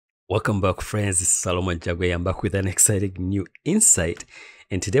Welcome back, friends. This is Solomon Jagwe. I'm back with an exciting new insight.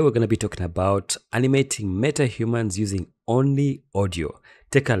 And today we're going to be talking about animating metahumans using only audio.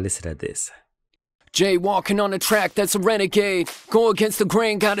 Take a listen at this. Jay walking on a track that's a renegade. Go against the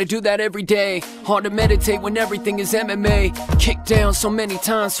grain, gotta do that every day. Hard to meditate when everything is MMA. Kicked down so many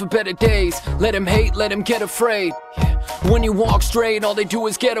times for better days. Let him hate, let him get afraid. When you walk straight, all they do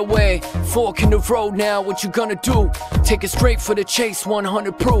is get away. Fork in the road now, what you gonna do? Take it straight for the chase,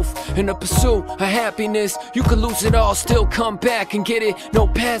 100 proof. In the pursuit of happiness, you could lose it all, still come back and get it. No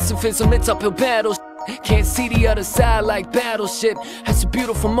pacifism, it's uphill battles. Can't see the other side like battleship. That's a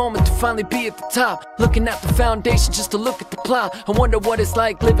beautiful moment to finally be at the top. Looking at the foundation just to look at the plot. I wonder what it's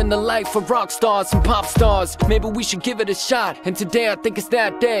like living the life of rock stars and pop stars. Maybe we should give it a shot, and today I think it's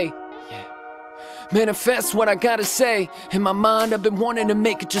that day. Manifest what I gotta say. In my mind I've been wanting to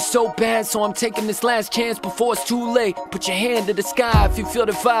make it just so bad, so I'm taking this last chance before it's too late. Put your hand to the sky if you feel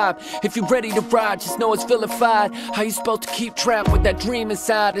the vibe. If you're ready to ride, just know it's vilified. How you supposed to keep track with that dream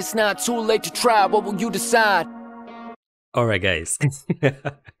inside? It's not too late to try, what will you decide? Alright guys,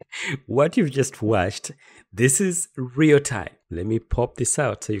 what you've just watched, this is real time. Let me pop this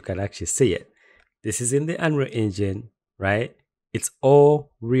out so you can actually see it. This is in the Unreal Engine, right? It's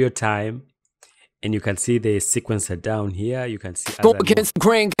all real time. And you can see the sequencer down here. You can see go against the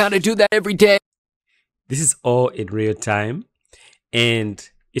grain, gotta do that every day. This is all in real time, and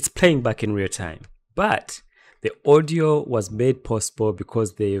it's playing back in real time. But the audio was made possible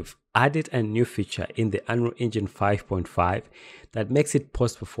because they've added a new feature in the Unreal Engine 5.5 that makes it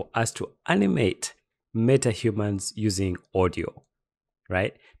possible for us to animate metahumans using audio,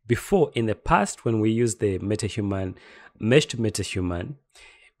 right? Before, in the past, when we used the MetaHuman, mesh to MetaHuman,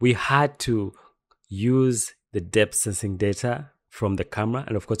 we had to use the depth sensing data from the camera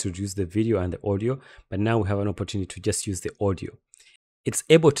and of course reduce the video and the audio, but now we have an opportunity to just use the audio. It's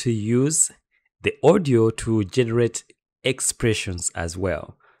able to use the audio to generate expressions as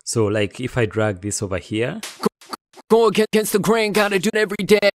well. So like if I drag this over here, go against the grain, gotta do it every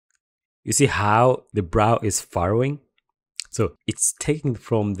day. You see how the brow is furrowing? So it's taking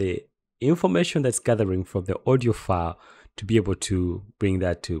from the information that's gathering from the audio file to be able to bring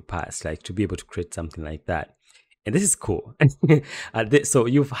that to pass, like to be able to create something like that. And this is cool. So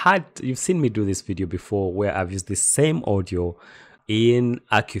you've seen me do this video before where I've used the same audio in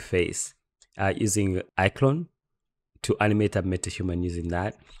Accuface using iClone to animate a metahuman using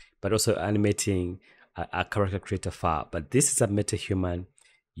that, but also animating a character creator file. But this is a metahuman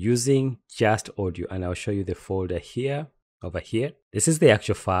using just audio, and I'll show you the folder here. Over here, this is the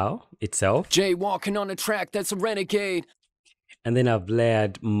actual file itself. Jay walking on a track that's a renegade. And then I've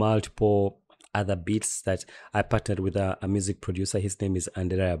layered multiple other beats that I partnered with a music producer. His name is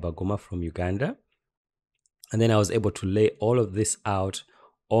Andrea Bagoma from Uganda. And then I was able to lay all of this out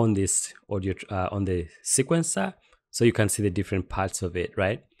on this audio, on the sequencer, so you can see the different parts of it,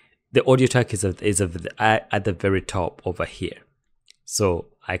 right? The audio track is at the very top over here. So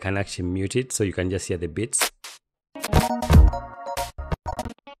I can actually mute it so you can just hear the beats.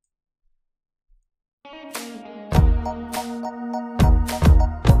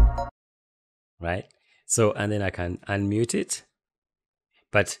 Right? So, and then I can unmute it.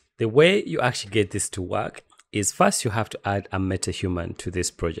 But the way you actually get this to work is first you have to add a metahuman to this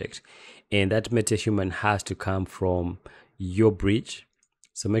project. And that metahuman has to come from your bridge.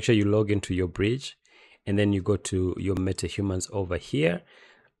 So make sure you log into your bridge and then you go to your metahumans over here.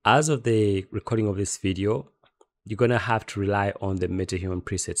 As of the recording of this video, you're going to have to rely on the MetaHuman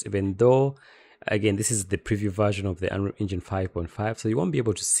presets, even though, again, this is the preview version of the Unreal Engine 5.5, so you won't be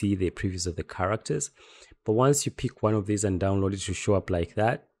able to see the previews of the characters. But once you pick one of these and download it, to show up like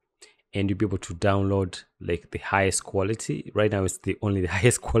that, and you'll be able to download like the highest quality. Right now, it's only the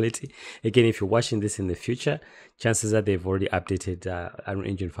highest quality. Again, if you're watching this in the future, chances are they've already updated Unreal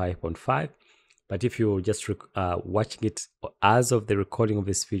Engine 5.5. But if you're just watching it as of the recording of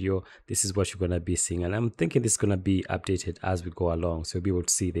this video, this is what you're going to be seeing. And I'm thinking this is going to be updated as we go along, so you'll be able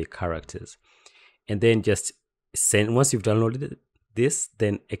to see the characters. And then just send, once you've downloaded this,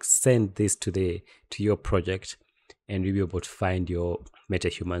 then extend this to your project, and you'll be able to find your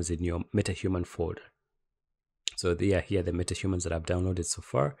metahumans in your metahuman folder. So they are here, the metahumans that I've downloaded so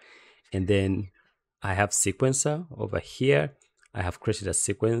far. And then I have sequencer over here. I have created a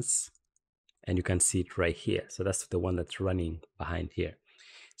sequence, and you can see it right here. So that's the one that's running behind here.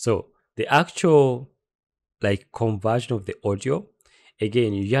 So the actual like conversion of the audio,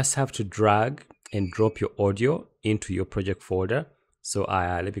 again, you just have to drag and drop your audio into your project folder. So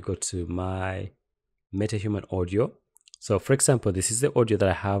let me go to my MetaHuman audio. So for example, this is the audio that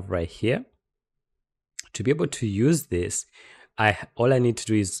I have right here. To be able to use this, all I need to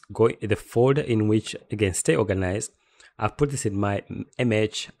do is go in the folder in which, again, stay organized. I've put this in my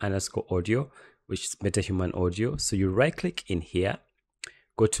mh_audio, which is MetaHuman audio. So you right click in here,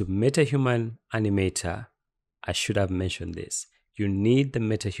 go to MetaHuman Animator. I should have mentioned this. You need the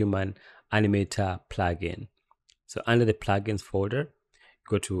MetaHuman Animator plugin. So under the plugins folder,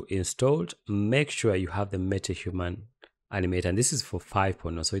 go to installed, make sure you have the MetaHuman Animator, and this is for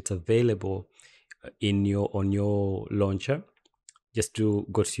 5.0, so it's available on your launcher. Just to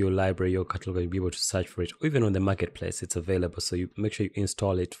go to your library, your catalog, and be able to search for it, or even on the marketplace, it's available. So you make sure you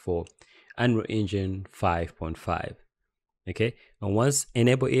install it for Unreal Engine 5.5. Okay, and once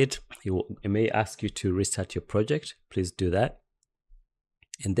enable it, it may ask you to restart your project. Please do that.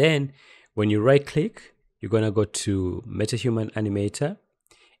 And then when you right click, you're gonna go to MetaHuman Animator,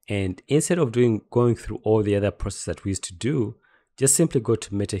 and instead of going through all the other processes that we used to do, just simply go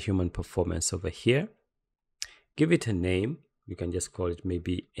to MetaHuman Performance over here, give it a name. You can just call it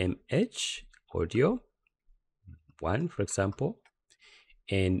maybe MH Audio 1, for example,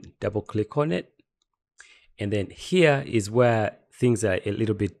 and double click on it. And then here is where things are a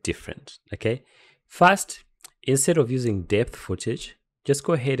little bit different. Okay, first, instead of using depth footage, just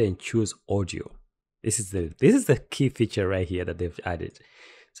go ahead and choose audio. This is the key feature right here that they've added.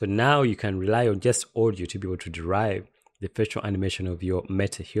 So now you can rely on just audio to be able to derive the facial animation of your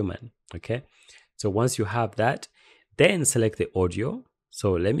MetaHuman. Okay, so once you have that, then select the audio.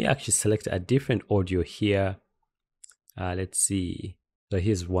 So let me actually select a different audio here. Let's see. So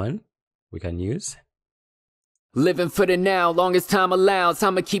here's one we can use. Living for the now, long as time allows.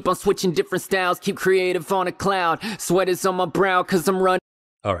 I'ma keep on switching different styles, keep creative on a cloud. Sweat is on my brow cause I'm running.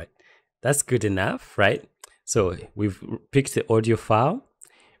 All right, that's good enough, right? So we've picked the audio file,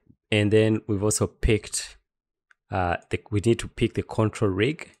 and then we've also picked, we need to pick the control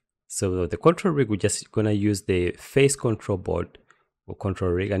rig. So the control rig, we're just gonna use the face control board or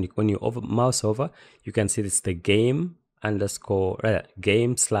control rig, and when you mouse over, you can see it's the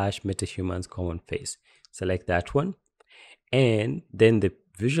game/MetaHumans common face. Select that one, and then the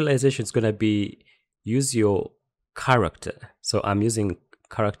visualization is gonna be use your character. So I'm using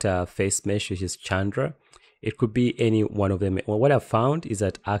character face mesh, which is Chandra. It could be any one of them. Well, what I've found is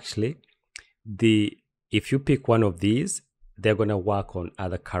that actually if you pick one of these, they're going to work on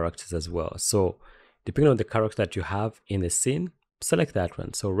other characters as well. So depending on the character that you have in the scene, select that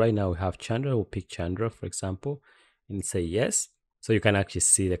one. So right now we have Chandra. We'll pick Chandra, for example, and say yes. So you can actually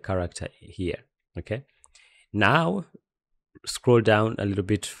see the character here. Okay, now scroll down a little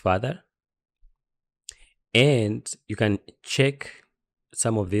bit further, and you can check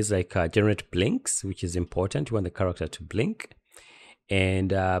some of these, like generate blinks, which is important. You want the character to blink.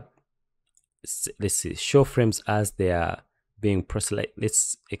 And let's see, show frames as they are being processed.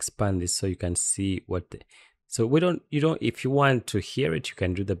 Let's expand this so you can see what so if you want to hear it, you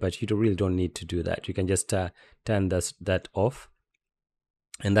can do that, but you really don't need to do that. You can just turn that off,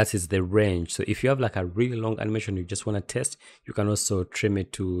 and that is the range. So if you have like a really long animation you just want to test, you can also trim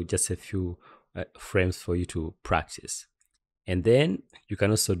it to just a few frames for you to practice. And then you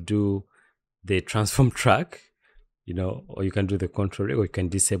can also do the transform track, or you can do the control rig, or you can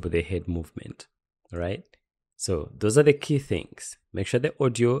disable the head movement. All right, so those are the key things. Make sure the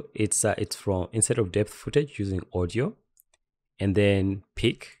audio, it's from, instead of depth footage, using audio, and then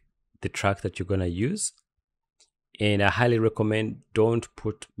pick the track that you're gonna use. And I highly recommend, don't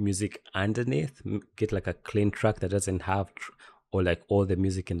put music underneath. Get like a clean track that doesn't have or like all the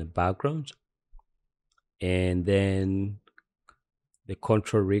music in the background. And then the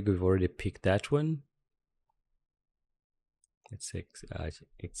control rig, we've already picked that one. Let's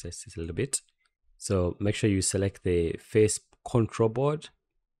access this a little bit. So make sure you select the face control board,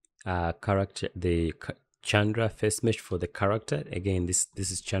 character, the Chandra face mesh for the character. Again, this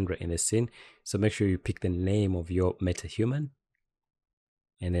is Chandra in the scene. So make sure you pick the name of your MetaHuman,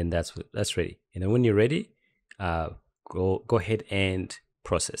 and then that's ready. And then when you're ready, go ahead and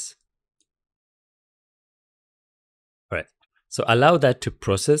process. All right. So allow that to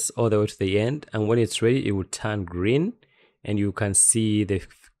process all the way to the end, and when it's ready, it will turn green, and you can see the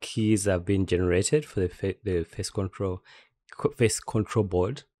keys have been generated for the face control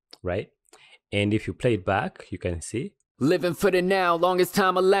board, right? And if you play it back, you can see. Living for the now, long as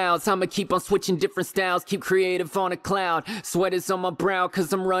time allows. I'ma keep on switching different styles, keep creative on a cloud. Sweat is on my brow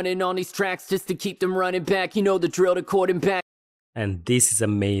cause I'm running on these tracks just to keep them running back. You know the drill, the chord and back. And this is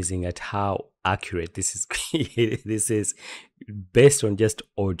amazing at how accurate this is. This is based on just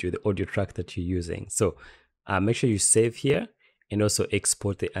audio, the audio track that you're using. So make sure you save here and also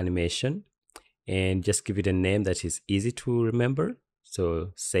export the animation and just give it a name that is easy to remember.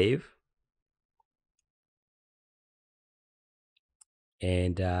 So save.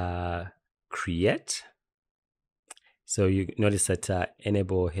 and create. So you notice that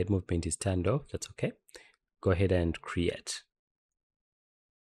enable head movement is turned off. That's okay. Go ahead and create.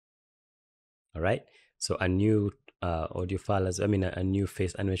 All right. So a new audio file, a new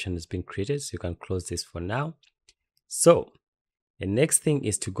face animation has been created. So you can close this for now. So the next thing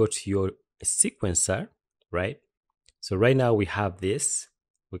is to go to your sequencer, right? So right now we have this.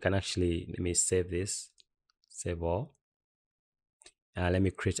 We can actually, let me save this, save all. Let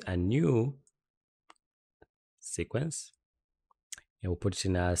me create a new sequence. And we'll put it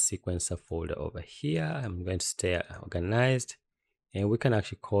in our sequencer folder over here. I'm going to stay organized. And we can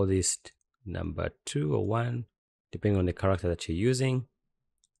actually call this number 2 or 1, depending on the character that you're using.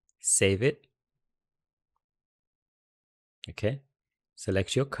 Save it. Okay.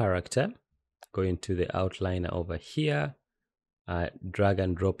 Select your character. Go into the outliner over here. Drag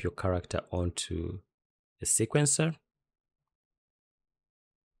and drop your character onto the sequencer.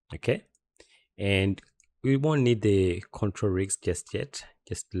 Okay. And we won't need the control rigs just yet.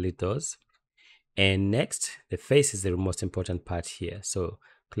 Just delete those. And next, the face is the most important part here. So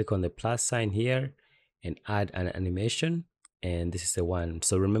click on the plus sign here and add an animation. And this is the one.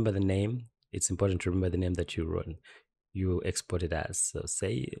 So remember the name. It's important to remember the name that you exported as. So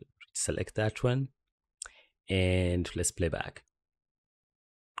select that one and let's play back.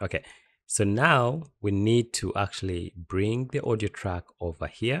 Okay. So now we need to actually bring the audio track over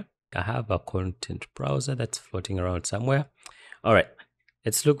here. I have a content browser that's floating around somewhere. All right.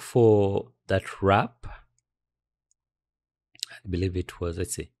 Let's look for that rap. I believe it was,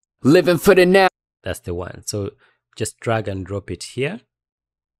 let's see. Living for the now. That's the one. So just drag and drop it here.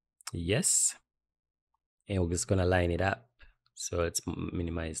 Yes. And we're just going to line it up. So let's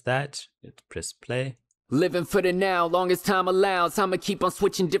minimize that. Let's press play. Living for the now, long as time allows. I'ma keep on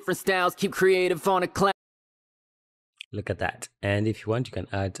switching different styles, keep creative on a cloud. Look at that. And if you want, you can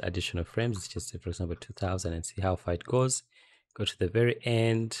add additional frames. Let's just say, for example, 2000 and see how far it goes. Go to the very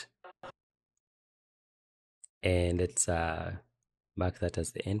end. And let's mark that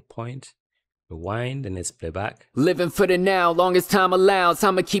as the end point. Rewind and let's play back. Living for the now, long as time allows.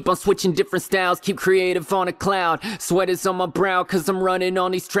 I'ma keep on switching different styles, keep creative on a cloud. Sweat is on my brow, cause I'm running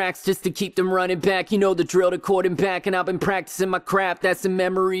on these tracks just to keep them running back. You know the drill, the chord and back, and I've been practicing my craft. That's in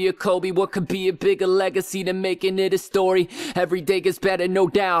memory of Kobe. What could be a bigger legacy than making it a story? Every day gets better, no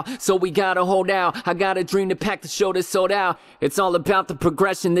doubt. So we gotta hold out. I got a dream to pack the show that's sold out. It's all about the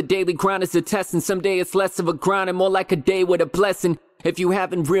progression. The daily grind is a test, and someday it's less of a grind and more like a day with a blessing. If you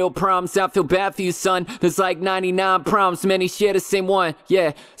having real problems, I feel bad for you, son. There's like 99 problems, many share the same one.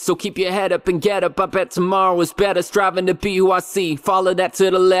 Yeah, so keep your head up and get up. I bet tomorrow is better. Striving to be who I see. Follow that to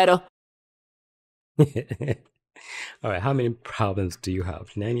the letter. All right, how many problems do you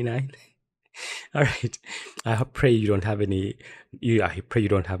have? 99? All right. I pray you don't have any. I pray you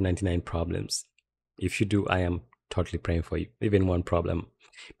don't have 99 problems. If you do, I am totally praying for you. Even one problem.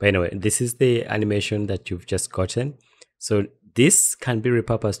 But anyway, this is the animation that you've just gotten. So this can be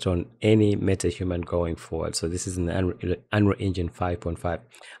repurposed on any MetaHuman going forward. So this is in the Unreal Engine 5.5.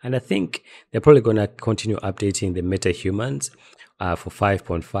 And I think they're probably going to continue updating the MetaHumans for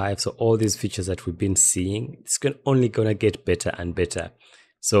 5.5. So all these features that we've been seeing, it's only going to get better and better.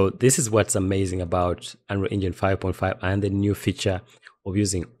 So this is what's amazing about Unreal Engine 5.5 and the new feature of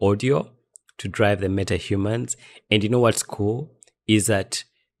using audio to drive the MetaHumans. And you know what's cool is that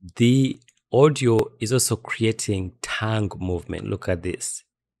the audio is also creating tongue movement. Look at this.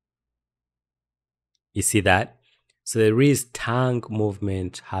 You see that? So there is tongue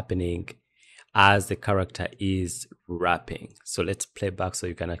movement happening as the character is rapping. So let's play back so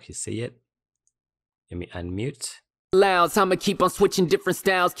you can actually see it. Let me unmute. Louds, I'ma keep on switching different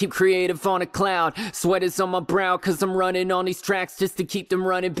styles, keep creative on a cloud. Sweat is on my brow, cause I'm running on these tracks just to keep them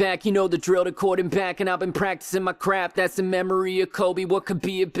running back. You know the drill, the chord and back, and I've been practicing my craft. That's in memory of Kobe. What could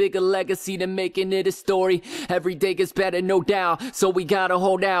be a bigger legacy than making it a story? Every day gets better, no doubt. So we gotta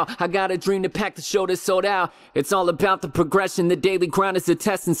hold out. I got a dream to pack the show that's sold out. It's all about the progression. The daily grind is a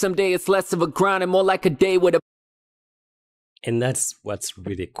test, and someday it's less of a grind and more like a day with a. And that's what's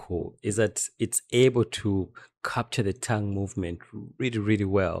really cool, is that it's able to capture the tongue movement really, really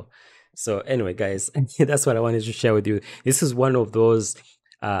well. So anyway, guys, that's what I wanted to share with you. This is one of those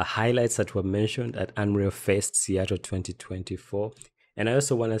highlights that were mentioned at Unreal Fest Seattle 2024. And I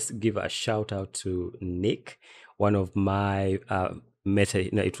also want to give a shout out to Nick, one of my I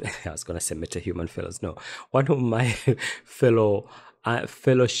was going to say MetaHuman fellows. No, one of my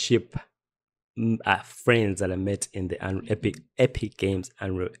fellowship friends that I met in the Epic Games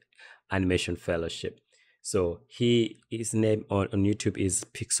Animation Fellowship. So his name on YouTube is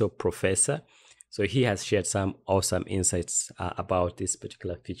Pixel Professor. So he has shared some awesome insights about this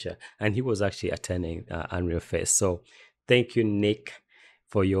particular feature, and he was actually attending Unreal Fest. So thank you, Nick,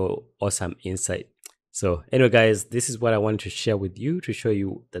 for your awesome insight. So anyway, guys, this is what I wanted to share with you to show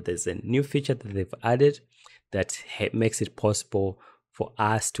you that there's a new feature that they've added that makes it possible for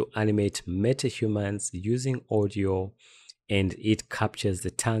us to animate metahumans using audio, and it captures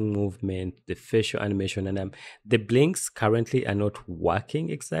the tongue movement, the facial animation, and the blinks currently are not working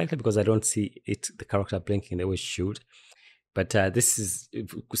exactly because I don't see the character blinking the way it should. But this is,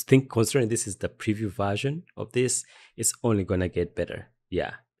 considering this is the preview version of this, it's only gonna get better.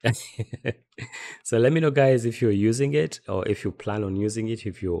 Yeah. So let me know, guys, if you're using it or if you plan on using it,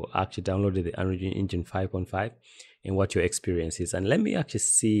 if you actually downloaded the Unreal Engine 5.5 and what your experience is. And let me actually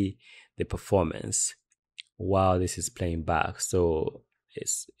see the performance while this is playing back. So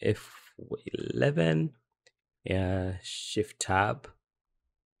it's F11, Shift Tab.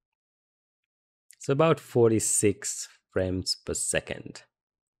 It's about 46 frames per second,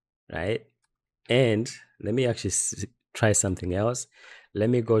 right? And let me actually try something else. Let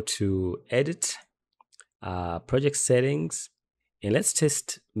me go to Edit, Project Settings, and let's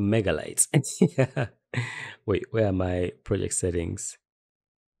test megalites. Wait, where are my project settings?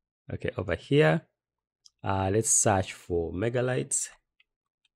 Okay, over here. Let's search for megalites.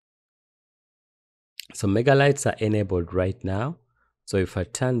 So megalites are enabled right now. So if I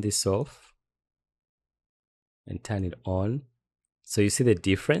turn this off and turn it on, so you see the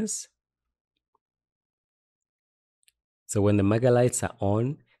difference. So when the megalites are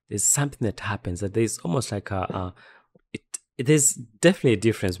on, there's something that happens, that there's almost like it is definitely a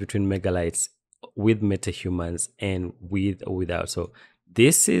difference between megalites with metahumans and with or without. So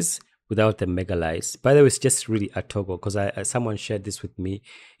this is without the megalites. By the way, it's just really a toggle, because someone shared this with me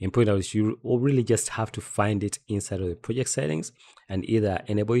and pointed out you really just have to find it inside of the project settings and either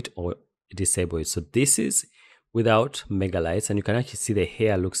enable it or disable it. So this is without megalites, and you can actually see the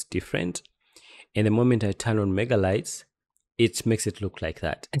hair looks different. And the moment I turn on megalites, it makes it look like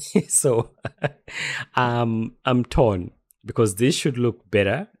that. So I'm torn, because this should look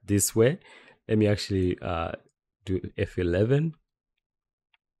better this way. Let me actually do F11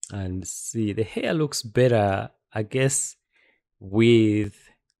 and see, the hair looks better, I guess,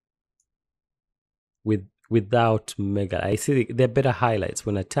 without mega. I see they're better highlights.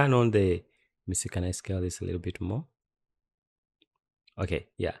 When I turn on the, let me see, can I scale this a little bit more? Okay,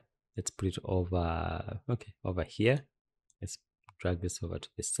 yeah, let's put it over, okay, over here. Let's drag this over to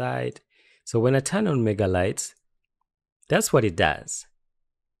the side. So when I turn on mega lights, that's what it does.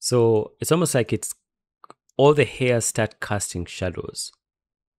 So it's almost like it's all the hairs start casting shadows,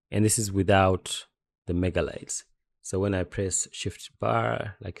 and this is without the mega lights. So when I press shift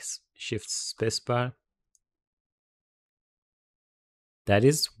bar, like shift space bar, that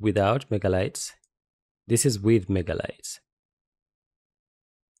is without mega lights. This is with mega lights.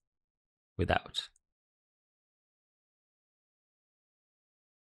 Without.